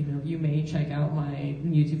life, you know, you may check out my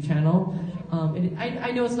YouTube channel.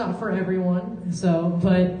 I know it's not for everyone, so,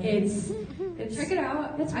 but it's check it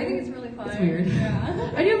out. I think it's really fun. It's weird.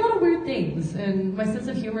 Yeah. I do a lot of weird things, and my sense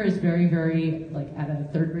of humor is very, very, like, at a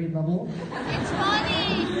third grade level. It's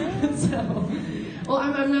funny! So, well,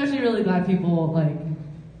 I'm actually really glad people,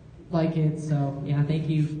 like it, so, yeah, thank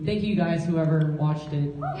you. Thank you guys, whoever watched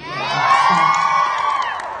it. Yeah.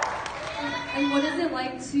 And what is it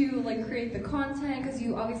like to like create the content? Because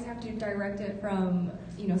you obviously have to direct it from,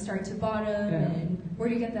 you know, start to bottom. Yeah. And where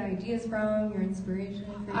do you get the ideas from? Your inspiration?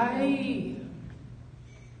 I'm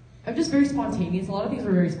just very spontaneous. A lot of these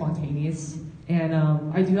were very spontaneous, and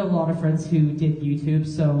I do have a lot of friends who did YouTube,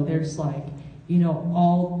 so they're just like, you know,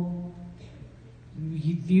 all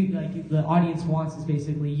you like the audience wants is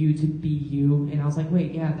basically you to be you. And I was like,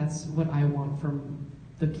 wait, yeah, that's what I want from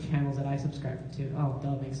the channels that I subscribe to. Oh,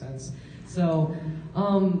 that makes sense. So,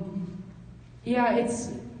 yeah,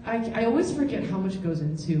 I always forget how much goes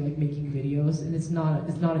into like making videos, and it's not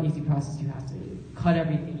an easy process. You have to cut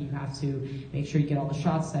everything. You have to make sure you get all the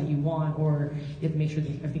shots that you want, or you have to make sure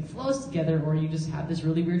that everything flows together, or you just have this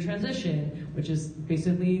really weird transition, which is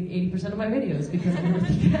basically 80% of my videos because I never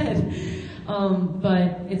think ahead.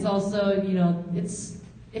 But it's also, you know, it's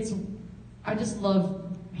I just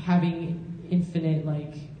love having infinite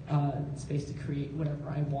like space to create whatever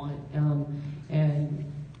I want, and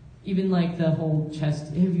even like the whole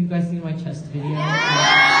chest. Have you guys seen my chest video?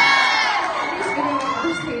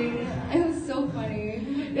 It was so funny.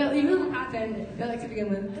 Yeah, even what happened. I like to begin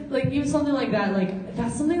with. Like even something like that, like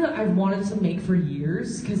that's something that I've wanted to make for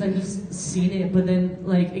years because I've just seen it. But then,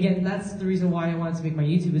 like again, that's the reason why I wanted to make my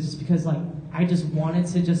YouTube is just because like I just wanted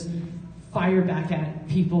to just fire back at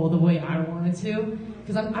people the way I wanted to.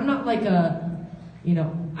 Because I'm not like a, you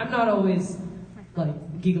know, I'm not always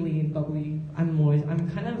like giggly and bubbly. I'm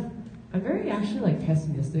very actually like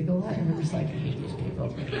pessimistic a lot, and I'm just like, I hate these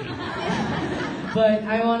people. But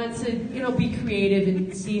I wanted to, you know, be creative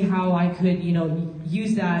and see how I could, you know,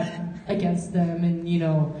 use that against them, and you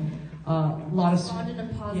know, a lot of respond in a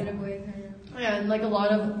positive way, kind of. Yeah, and like a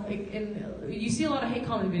lot of, like, and you see a lot of hate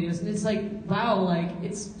comment videos, and it's like, wow, like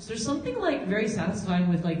there's something like very satisfying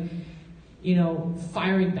with like, you know,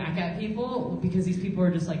 firing back at people because these people are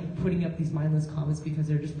just like putting up these mindless comments because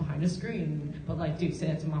they're just behind a screen. But like, dude, say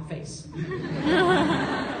that to my face.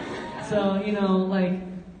 So, you know, like,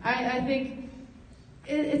 I think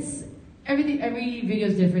it's everything. Every video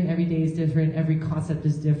is different. Every day is different. Every concept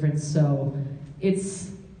is different. So it's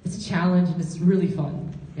a challenge, and it's really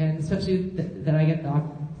fun. And especially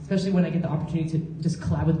especially when I get the opportunity to just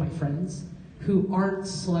collab with my friends who aren't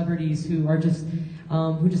celebrities, who are just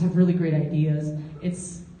who just have really great ideas.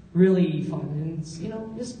 It's really fun, and it's, you know,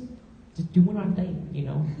 just doing our thing, you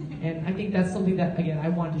know. And I think that's something that, again, I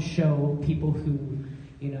want to show people who,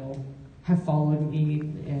 you know, have followed me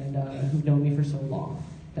and who've known me for so long,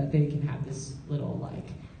 that they can have this little, like,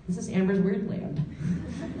 this is Amber's Weird Land.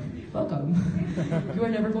 Welcome. You are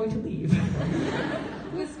never going to leave.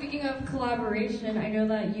 Well, speaking of collaboration, I know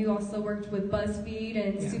that you also worked with BuzzFeed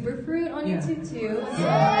and Superfruit on YouTube too. So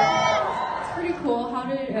it's pretty cool. How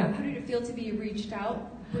did it feel to be reached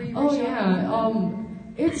out? Were you reached out?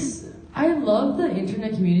 I love the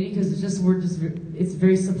internet community because it's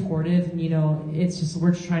very supportive, and you know, it's just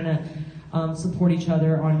we're just trying to support each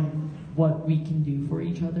other on what we can do for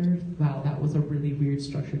each other. Wow, that was a really weird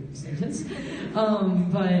structured sentence.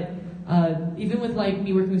 But even with like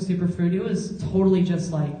me working with Superfruit, it was totally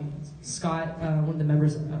just like Scott, one of the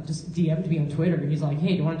members, just DM'd me on Twitter. He's like, "Hey,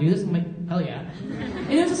 do you want to do this?" I'm like, "Hell yeah!"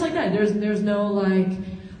 And it was just like that. There's no like,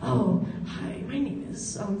 "Oh, hi, my name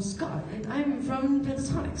is Scott, and I'm from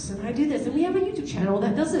Pentatonics, and I do this, and we have a YouTube channel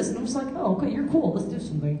that does this." And I'm just like, "Oh, okay, you're cool. Let's do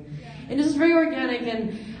something." And it's just very organic.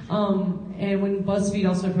 And when BuzzFeed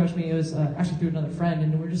also approached me, it was actually through another friend,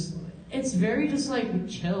 and it's very just like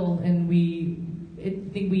chill, and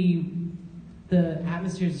the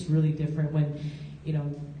atmosphere is really different when, you know,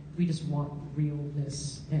 we just want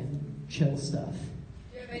realness and chill stuff.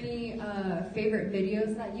 Do you have any favorite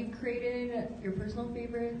videos that you've created? Your personal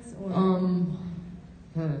favorites? Or?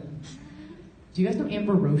 Do you guys know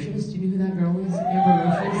Amber Roches? Do you know who that girl is? Amber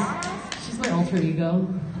Roches? She's my alter ego.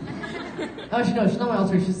 Oh, she's not my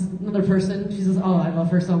alter ego. She's another person. She says, "Oh, I love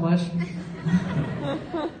her so much."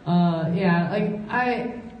 Yeah, like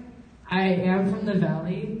I am from the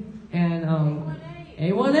Valley, and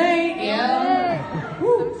A1A, yeah.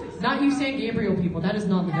 Woo. Not you San Gabriel people. That is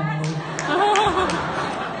not the Valley.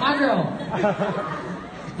 My girl.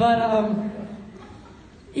 But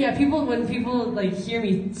yeah, when people like hear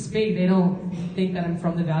me speak, they don't think that I'm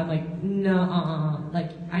from the Valley. Like, no,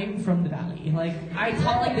 like I'm from the Valley. Like I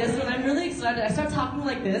talk like this, and I'm really excited. I start talking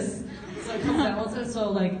like this, so it comes out.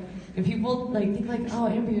 So like, if people like think like, "Oh,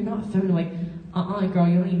 Amber, you're not feminine," like, girl,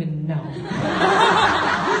 you don't even know.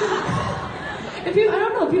 And people, I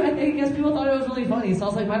don't know. I guess people thought it was really funny, so I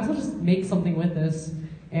was like, might as well just make something with this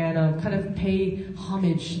and kind of pay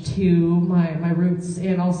homage to my roots,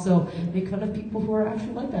 and also make fun of people who are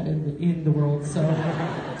actually like that in the world. So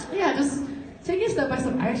yeah, just take it step by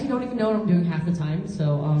step. I actually don't even know what I'm doing half the time.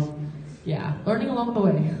 So yeah, learning along the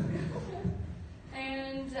way.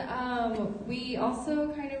 We also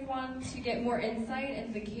kind of want to get more insight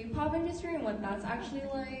into the K-pop industry and what that's actually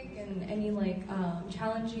like, and any like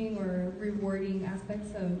challenging or rewarding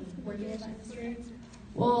aspects of working in that industry.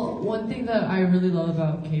 Well, one thing that I really love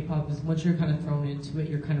about K-pop is once you're kind of thrown into it,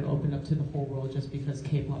 you're kind of opened up to the whole world, just because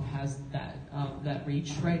K-pop has that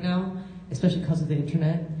reach right now, especially because of the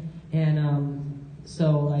internet. And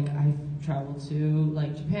so like I've traveled to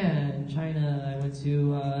like Japan, China. I went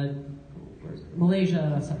to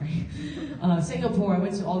Malaysia, Singapore. I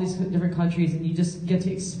went to all these different countries, and you just get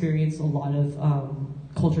to experience a lot of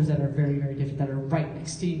cultures that are very, very different, that are right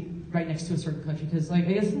next to a certain country. Because, like,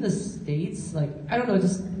 I guess in the States, like, I don't know,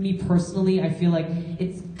 just me personally, I feel like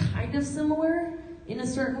it's kind of similar in a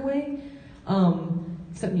certain way.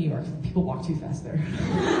 Except New York, people walk too fast there.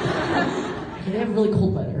 They have really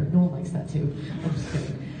cold weather. No one likes that too. I'm just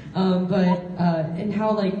kidding. And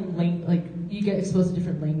how like you get exposed to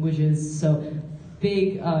different languages. So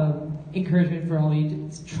big encouragement for all of you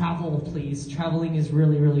to travel, please. Traveling is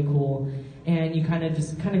really, really cool, and you kind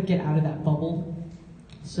of get out of that bubble.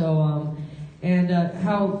 So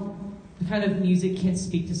how kind of music can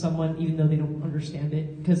speak to someone even though they don't understand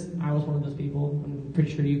it, because I was one of those people. I'm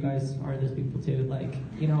pretty sure you guys are those people too. Like,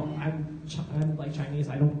 you know, I'm like Chinese.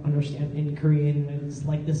 I don't understand any Korean, and I just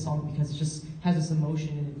like this song because it just has this emotion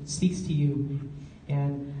and it speaks to you.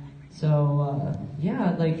 And so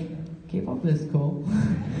yeah, like K-pop is cool.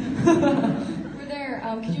 Were there?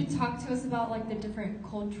 Could you talk to us about like the different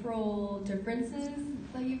cultural differences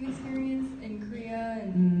that you've experienced in Korea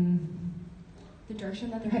and the direction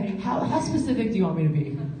that they're heading? How specific do you want me to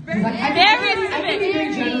be? Very I can be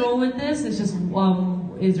very general with this. It's just,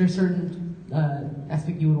 is there a certain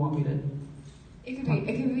aspect you would want me to? It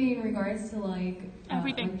could be in regards to like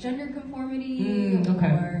everything, like gender conformity.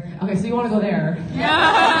 Okay. Okay, so you want to go there?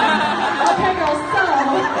 Yeah. Okay, girls.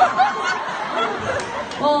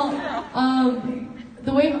 So, well,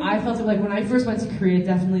 the way I felt it, like when I first went to Korea,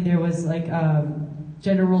 definitely there was like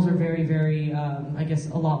gender roles are very, very, I guess,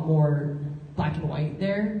 a lot more black and white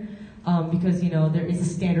there, because, you know, there is a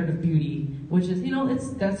standard of beauty, which is, you know,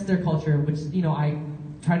 that's their culture, which, you know, I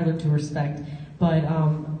try to learn to respect. But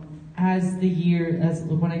as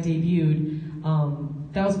when I debuted,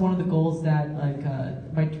 that was one of the goals that,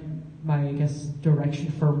 like, my I guess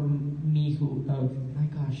direction for me, my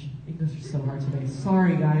gosh, English is so hard today.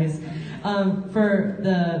 Sorry, guys. For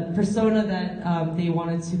the persona that they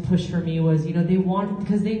wanted to push for me was, you know,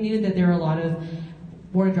 because they knew that there were a lot of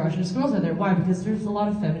more androgynous girls out there. Why? Because there's a lot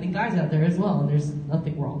of feminine guys out there as well, and there's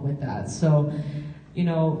nothing wrong with that. So, you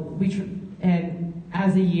know, and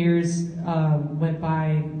as the years went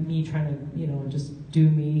by, me trying to, you know, just do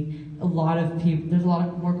me, there's a lot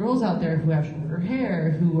of more girls out there who have shorter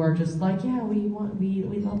hair, who are just like, yeah, we love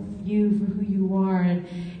you for who you are, and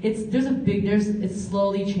it's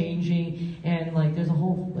slowly changing, and like there's a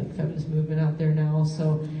whole like feminist movement out there now.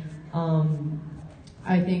 So,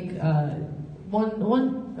 I think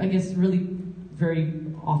one I guess really very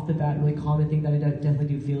off the bat, really common thing that I definitely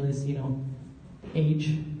do feel is, you know,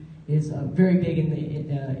 age is very big in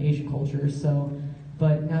the Asian culture. So,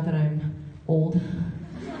 but now that I'm older,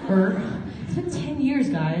 it's been 10 years,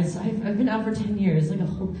 guys. I've been out for 10 years,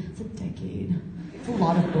 it's a decade. It's a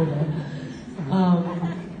lot of boba.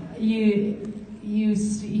 You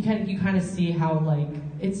kind of see how, like,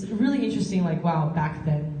 it's really interesting. Like, wow, back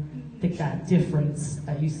then, like that difference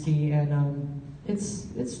that you see, and it's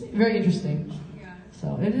very interesting. Yeah.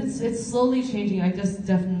 So it's slowly changing. I just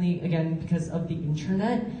definitely, again, because of the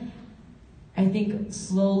internet, I think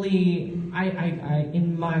slowly, I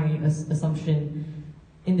in my assumption,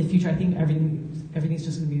 in the future, I think everything's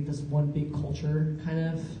just gonna be this one big culture, kind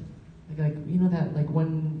of like you know that like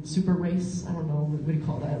one super race. I don't know what do you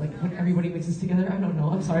call that? Like when everybody mixes together. I don't know.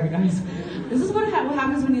 I'm sorry, guys. This is what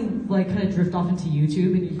happens when you like kind of drift off into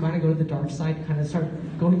YouTube and you kind of go to the dark side, and kind of start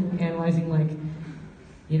analyzing like,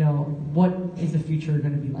 you know, what is the future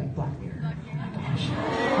going to be like? Black Mirror. Oh my gosh.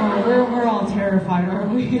 We're all terrified,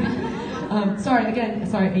 aren't we? Sorry,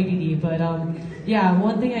 ADD, but yeah,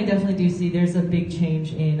 one thing I definitely do see, there's a big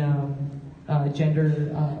change in gender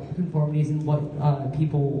conformities and what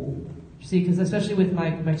people see, because especially with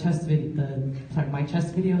my chest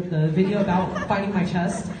video, the video about finding my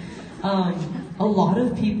chest, a lot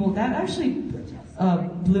of people, that actually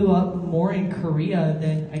blew up more in Korea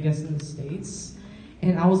than I guess in the States.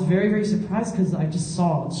 And I was very, very surprised because I just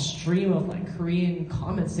saw a stream of like Korean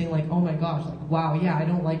comments saying like, oh my gosh, like, wow, yeah, I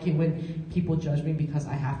don't like it when people judge me because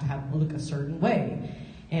I have to look a certain way.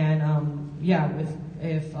 And yeah,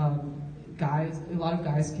 if guys, a lot of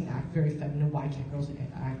guys can act very feminine, why can't girls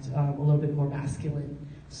act a little bit more masculine?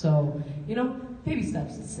 So, you know, baby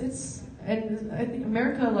steps. And I think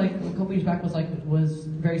America, like a couple years back, was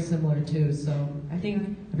very similar too. So I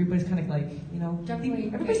think everybody's kind of like, you know,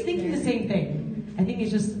 everybody's thinking the same thing. I think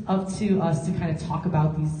it's just up to us to kind of talk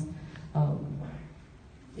about these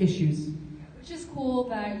issues. Which is cool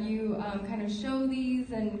that you kind of show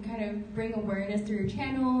these and kind of bring awareness through your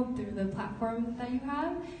channel, through the platform that you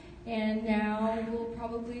have. And now we'll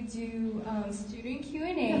probably do student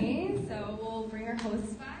Q&A. So we'll bring our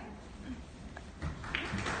hosts back.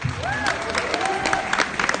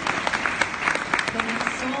 Thank you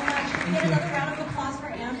so much. Can we get another round of applause for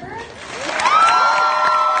Amber?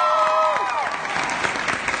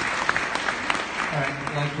 Alright,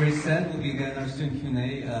 like Grace said, we'll be getting our student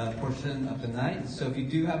Q&A portion of the night. So if you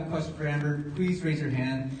do have a question for Amber, please raise your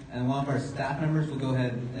hand, and one of our staff members will go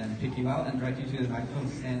ahead and pick you out and direct you to the microphone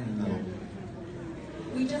stand in the middle.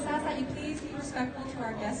 We just ask that you please be respectful to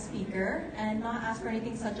our guest speaker and not ask for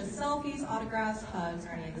anything such as selfies, autographs, hugs, or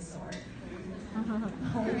any of the sort.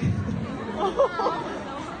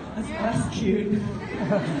 That's cute.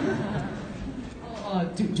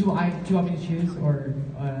 Do you want me to choose or?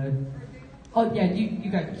 Oh yeah,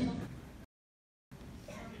 you got it. Number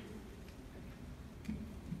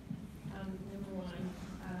one,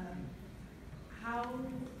 how,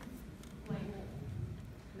 like,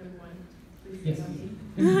 number one, please Yes. love me.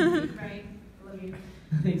 Right? Love you.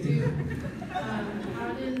 Thank you.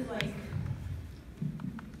 How does, like,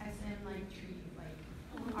 SM, like, treat you? Like,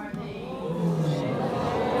 are they...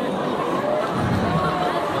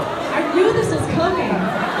 I knew this was coming.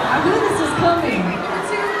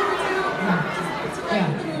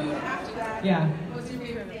 After that, Yeah. what's your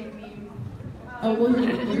favorite fake meme? Oh, well,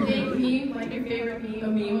 Your fake meme, like your favorite meme. A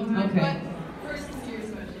meme? Okay. But first, a serious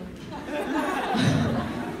question.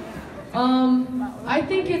 I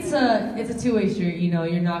think it's a two-way street. You know,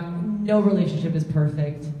 no relationship is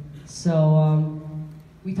perfect. So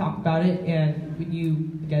we talk about it, and when you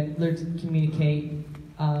again learn to communicate,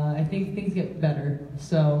 I think things get better.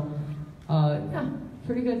 So yeah,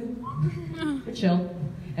 pretty good. We're chill.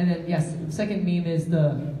 And then yes, the second meme is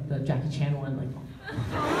the Jackie Chan one, like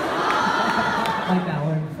like that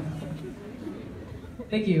one.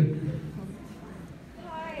 Thank you.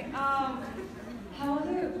 Hi, how is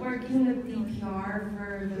it working with DPR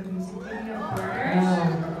for the music video Borders?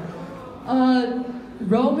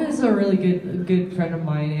 Rome is a really good friend of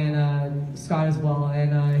mine, and Scott as well.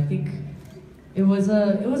 And I think it was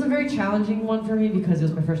a very challenging one for me because it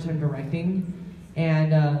was my first time directing,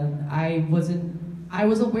 and I was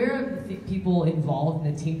aware of the people involved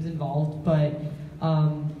and the teams involved, but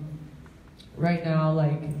right now,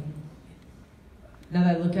 like, now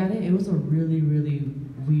that I look at it, it was a really, really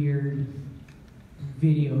weird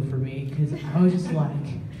video for me because I was just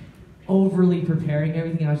like overly preparing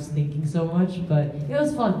everything. I was just thinking so much, but it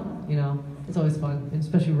was fun, you know. It's always fun, and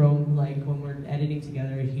especially Rome, like when we're editing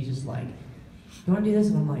together, he's just like, "You want to do this?"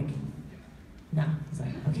 And I'm like, "Nah." He's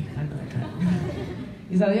like, "Okay, I'm not that."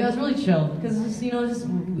 He's like, "Yeah, it was really chill because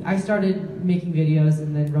I started making videos,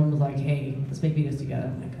 and then Rome was like, "Hey, let's make videos together."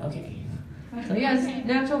 I'm like, "Okay." So yeah, it's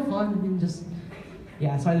natural fun and just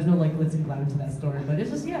that's why there's no like glitz and glam to that story, but it's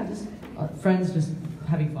just friends just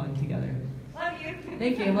having fun together. Love you.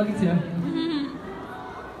 Thank you. I love you too.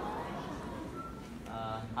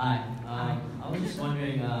 Hi. I was just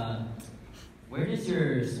wondering, where does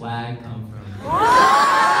your swag come from?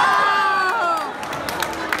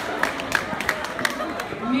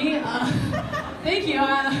 Me? Thank you. I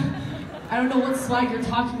don't know what swag you're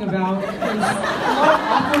talking about. There's a lot of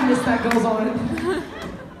awkwardness that goes on.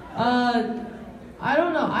 I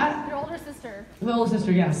don't know. Your older sister. My older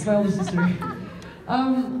sister, yes, my older sister.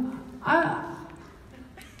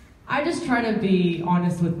 I just try to be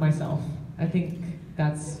honest with myself. I think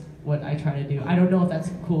that's what I try to do. I don't know if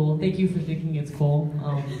that's cool. Thank you for thinking it's cool.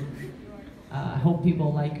 I hope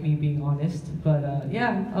people like me being honest. But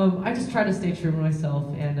I just try to stay true to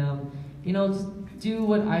myself and just do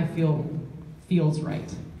what I feel feels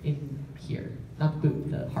right in here. Not the boob,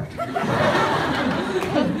 the heart.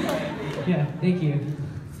 Yeah, thank you.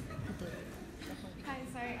 Hi,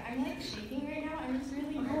 sorry, I'm like shaking right now. I'm just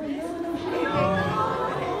really nervous.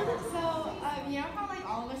 So, you know how like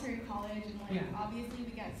all of us are in college and like obviously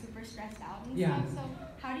we get super stressed out and stuff. So,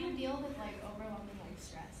 how do you deal with like overwhelming like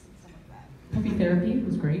stress and stuff like that? Puppy therapy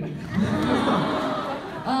was great.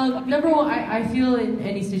 Number one, I feel in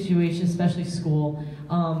any situation, especially school,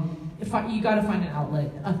 you got to find an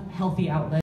outlet, a healthy outlet.